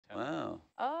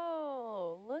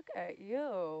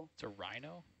It's a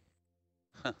rhino?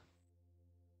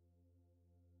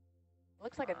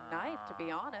 Looks like a knife, to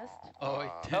be honest. Oh, it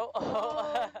did.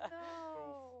 Oh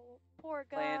no! Poor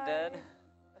guy. Playing dead.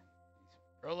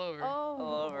 Roll over. Oh. A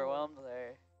little overwhelmed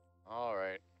there. All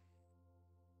right.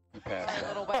 You passed Sorry, that.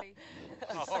 little buddy.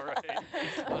 All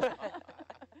right.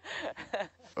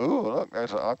 Ooh, look,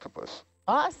 there's an octopus.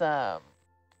 Awesome.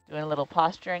 Doing a little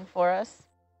posturing for us.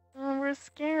 Oh, we're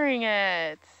scaring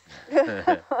it.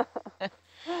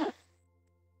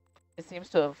 It seems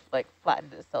to have like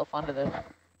flattened itself onto the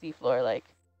seafloor like,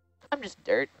 I'm just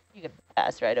dirt. You can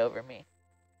pass right over me.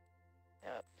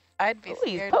 I'd be Ooh,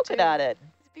 he's scared poking too. at it.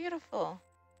 It's beautiful.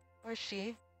 Or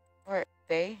she. Or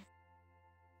they.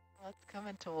 Well, it's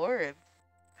coming towards.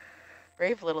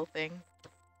 Brave little thing.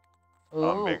 Ooh.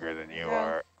 I'm bigger than you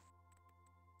are.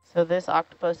 So this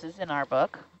octopus is in our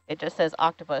book. It just says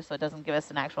octopus, so it doesn't give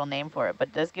us an actual name for it, but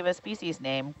it does give a species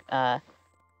name,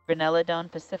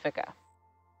 Granellodon pacifica.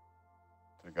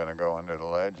 They're gonna go under the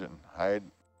ledge and hide.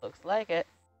 Looks like it.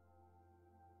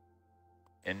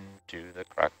 Into the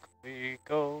crack we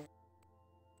go.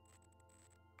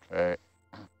 Okay.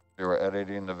 If you were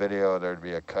editing the video, there'd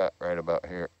be a cut right about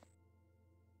here.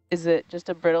 Is it just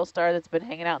a brittle star that's been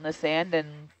hanging out in the sand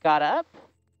and got up?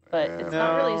 But Yeah. it's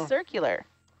not really No. circular.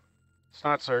 It's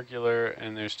not circular,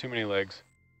 and there's too many legs.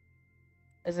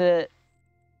 Is it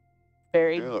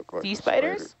buried They look like sea a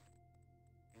spiders?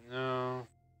 No.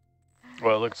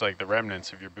 Well, it looks like the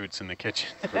remnants of your boots in the kitchen.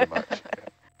 spider, pretty much.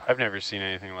 I've never seen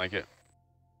anything like it.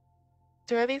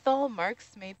 So are these all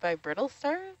marks made by brittle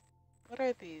stars? What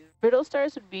are these? Brittle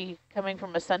stars would be coming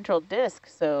from a central disk,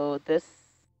 so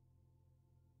this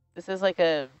is like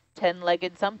a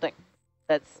 10-legged something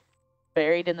that's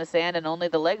buried in the sand and only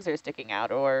the legs are sticking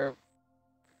out, or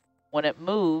when it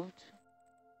moved,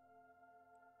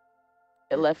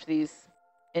 it left these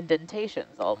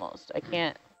indentations almost. I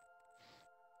can't.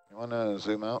 You want to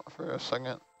zoom out for a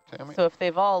second, Tammy? So if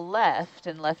they've all left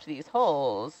and left these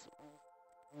holes,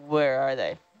 where are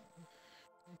they?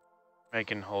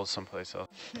 Making holes someplace else.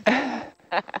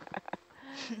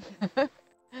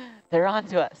 They're on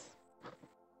to us.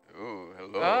 Ooh,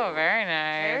 hello. Oh, very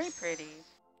nice. Very pretty.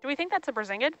 Do we think that's a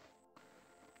brisingid?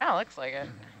 Oh, looks like it.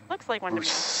 Looks like one to me.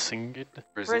 Singed.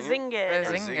 Brisingid.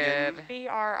 Brisingid.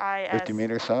 B-R-I-S. 50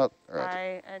 meters south?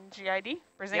 Right. I-N-G-I-D.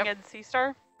 Brisingid sea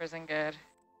star. Brisingid.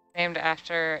 Named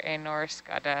after a Norse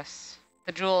goddess.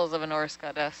 The jewels of a Norse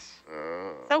goddess.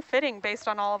 So fitting based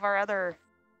on all of our other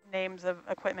names of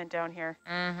equipment down here.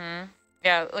 Mm-hmm.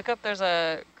 Yeah, look up, there's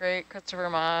a great Christopher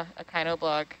Ma Akino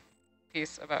blog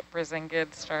piece about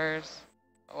Brisingid stars.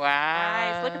 Wow.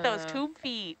 Nice. Look at those tube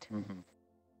feet.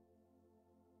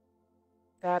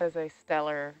 That is a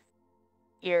stellar,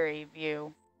 eerie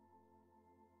view.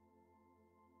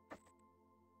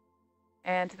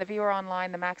 And to the viewer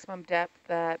online, the maximum depth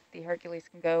that the Hercules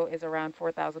can go is around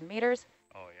 4,000 meters.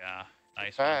 Oh, yeah.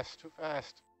 Nice Too one. fast, too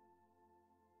fast.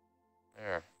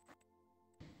 There.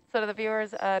 So to the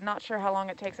viewers, not sure how long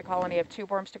it takes a colony of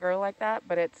tube worms to grow like that,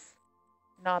 but it's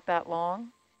not that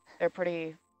long. They're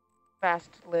pretty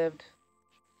fast-lived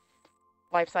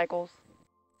life cycles.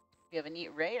 You have a neat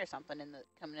ray or something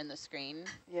coming in the screen.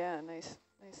 Yeah, nice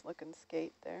looking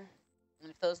skate there. And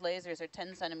if those lasers are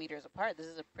 10 centimeters apart, this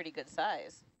is a pretty good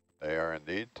size. They are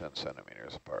indeed 10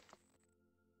 centimeters apart.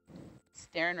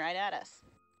 Staring right at us.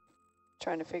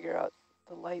 Trying to figure out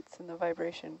the lights and the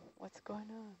vibration. What's going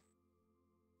on?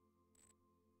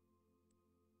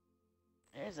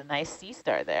 There's a nice sea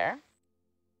star there.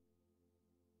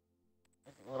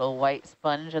 There's a little white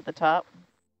sponge at the top.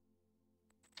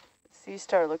 Sea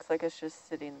star looks like it's just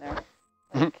sitting there,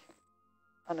 like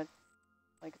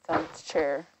like it's on its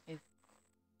chair.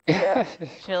 Yeah.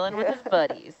 Chilling with his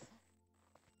buddies.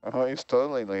 Oh, he's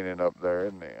totally leaning up there,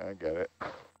 isn't he? I get it.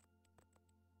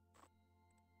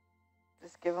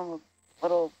 Just give him a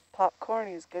little popcorn.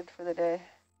 He's good for the day.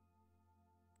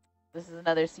 This is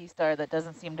another sea star that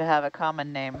doesn't seem to have a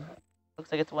common name.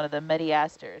 Looks like it's one of the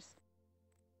Mediasters.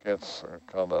 It's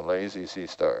called a lazy sea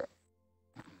star.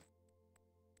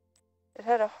 It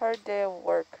had a hard day of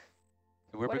work.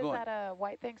 Where What we is going? that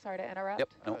white thing? Sorry to interrupt. Yep.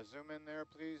 No. Zoom in there,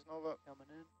 please, Nova. Coming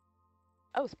in.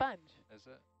 Oh, sponge. Is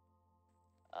it?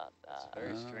 It's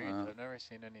Very strange. I've never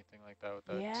seen anything like that with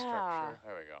that Yeah. structure.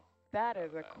 There we go. That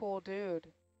is a cool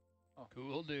dude.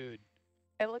 Cool dude.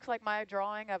 It looks like my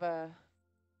drawing of a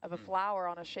flower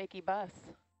on a shaky bus.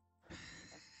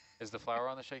 Is the flower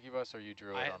on the shaky bus, or you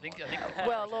drew it I on think one?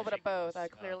 Well, a little bit of both. I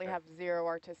clearly Okay. have zero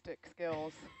artistic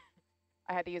skills.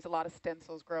 I had to use a lot of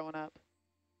stencils growing up.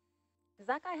 Does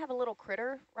that guy have a little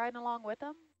critter riding along with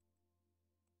him?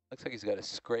 Looks like he's got a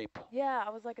scrape. Yeah, I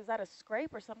was like, is that a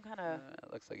scrape or some kind of...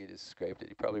 Looks like he just scraped it.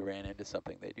 He probably ran into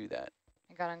something. They do that.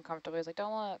 He got uncomfortable. He was like,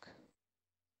 don't look.